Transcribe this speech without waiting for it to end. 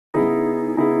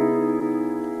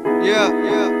Yeah.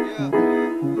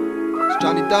 It's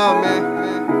Johnny Dunn, man.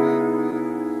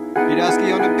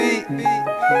 Beatowski on the beat.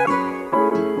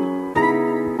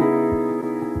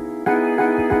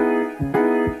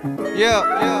 Yeah.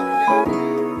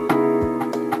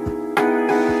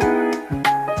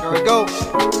 Here we go.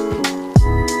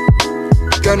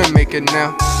 Gonna make it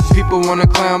now. People wanna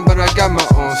clown, but I got my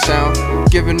own sound.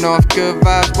 Giving off good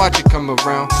vibes, watch it come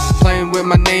around. Playing with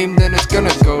my name, then it's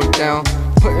gonna go down.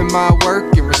 Putting my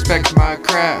work and respect my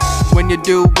craft. When you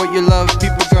do what you love,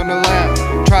 people gonna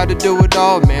laugh. Try to do it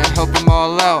all, man, help them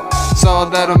all out. Saw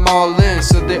that I'm all in,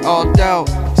 so they all doubt.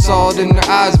 Saw it in their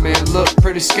eyes, man, look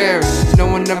pretty scared. No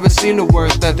one ever seen a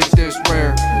word that they this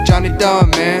rare. Johnny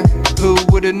Dunn, man, who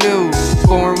would've knew?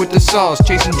 Born with the sauce,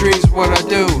 chasing dreams is what I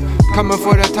do. Coming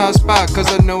for that top spot, cause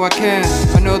I know I can.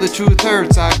 I know the truth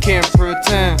hurts, I can't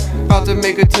pretend. About to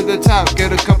make it to the top,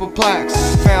 get a couple plaques.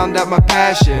 Found out my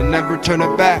passion, never turn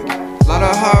it back. Lot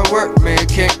of hard work, man,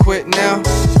 can't quit now.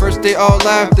 First they all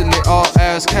laughed, then they all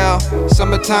asked how.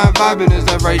 Summertime vibing as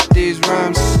I write these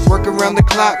rhymes. Work around the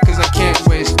clock, cause I can't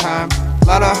waste time.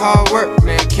 Lot of hard work,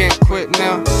 man, can't quit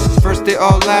now. First they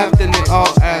all laughed, then they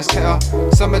all asked how.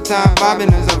 Summertime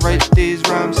vibing as I write these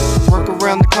rhymes. Work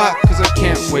around the clock, cause I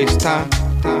can't waste time.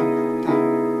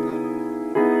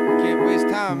 Can't waste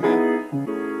time, man.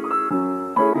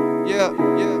 Yeah.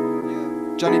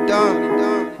 Johnny Dunn.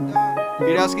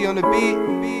 Beatowski on the beat.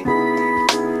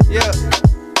 Yeah.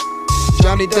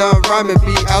 Johnny Dunn rhyming,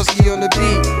 Beatowski on the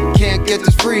beat. Can't get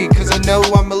this free, cause I know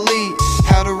I'm elite.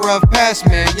 Had a rough past,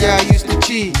 man, yeah, I used to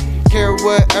cheat. Care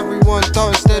what everyone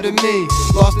thought instead of me.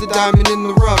 Lost a diamond in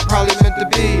the rough, probably meant to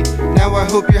be. Now I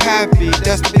hope you're happy,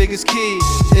 that's the biggest key.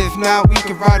 If not, we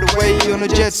can ride away on a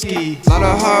jet ski. Lot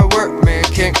of hard work, man,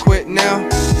 can't quit now.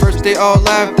 First they all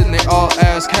laughed, then they all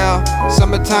asked how.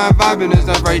 Summertime vibing as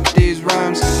I write these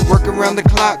rhymes. Work around the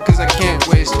clock, cause I can't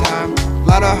waste time.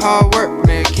 Lot of hard work,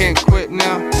 man, can't quit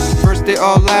now. First they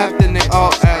all laughed, then they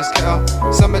all asked how.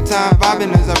 Summertime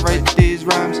vibing as I write these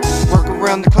rhymes. Work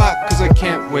around the clock, cause I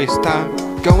can't waste time.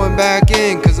 Going back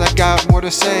in, cause I got more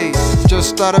to say. Just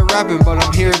started rapping, but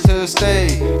I'm here to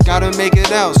stay. Gotta make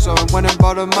it out, so I went and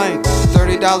bought a mic.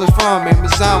 $30 from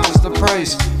Amazon was the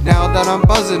price. Now that I'm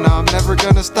buzzing, I'm never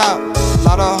gonna stop.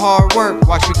 Lot of hard work,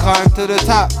 watch me climb to the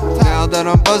top. Now that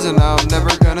I'm buzzing, I'm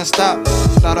never gonna stop.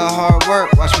 Lot of hard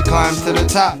work, watch me climb to the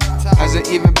top. Hasn't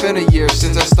even been a year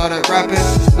since I started rapping.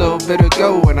 Little bit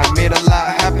ago and I made a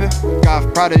lot happen.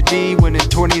 Got Prodigy winning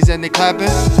 20s and they clapping.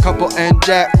 Couple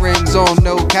NJAC rings on,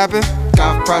 no capping.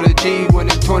 Got Prodigy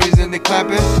winning 20s and they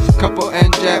clapping. Couple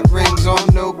NJAC rings on,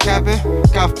 no capping.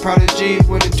 Got Prodigy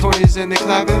winning 20s and they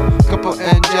clapping. Couple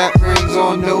NJAC rings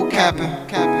on, no capping.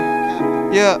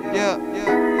 Yeah.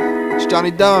 It's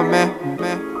Johnny Dunn, man.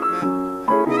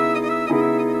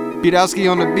 Beatowski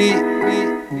on the beat.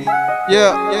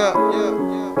 Yeah.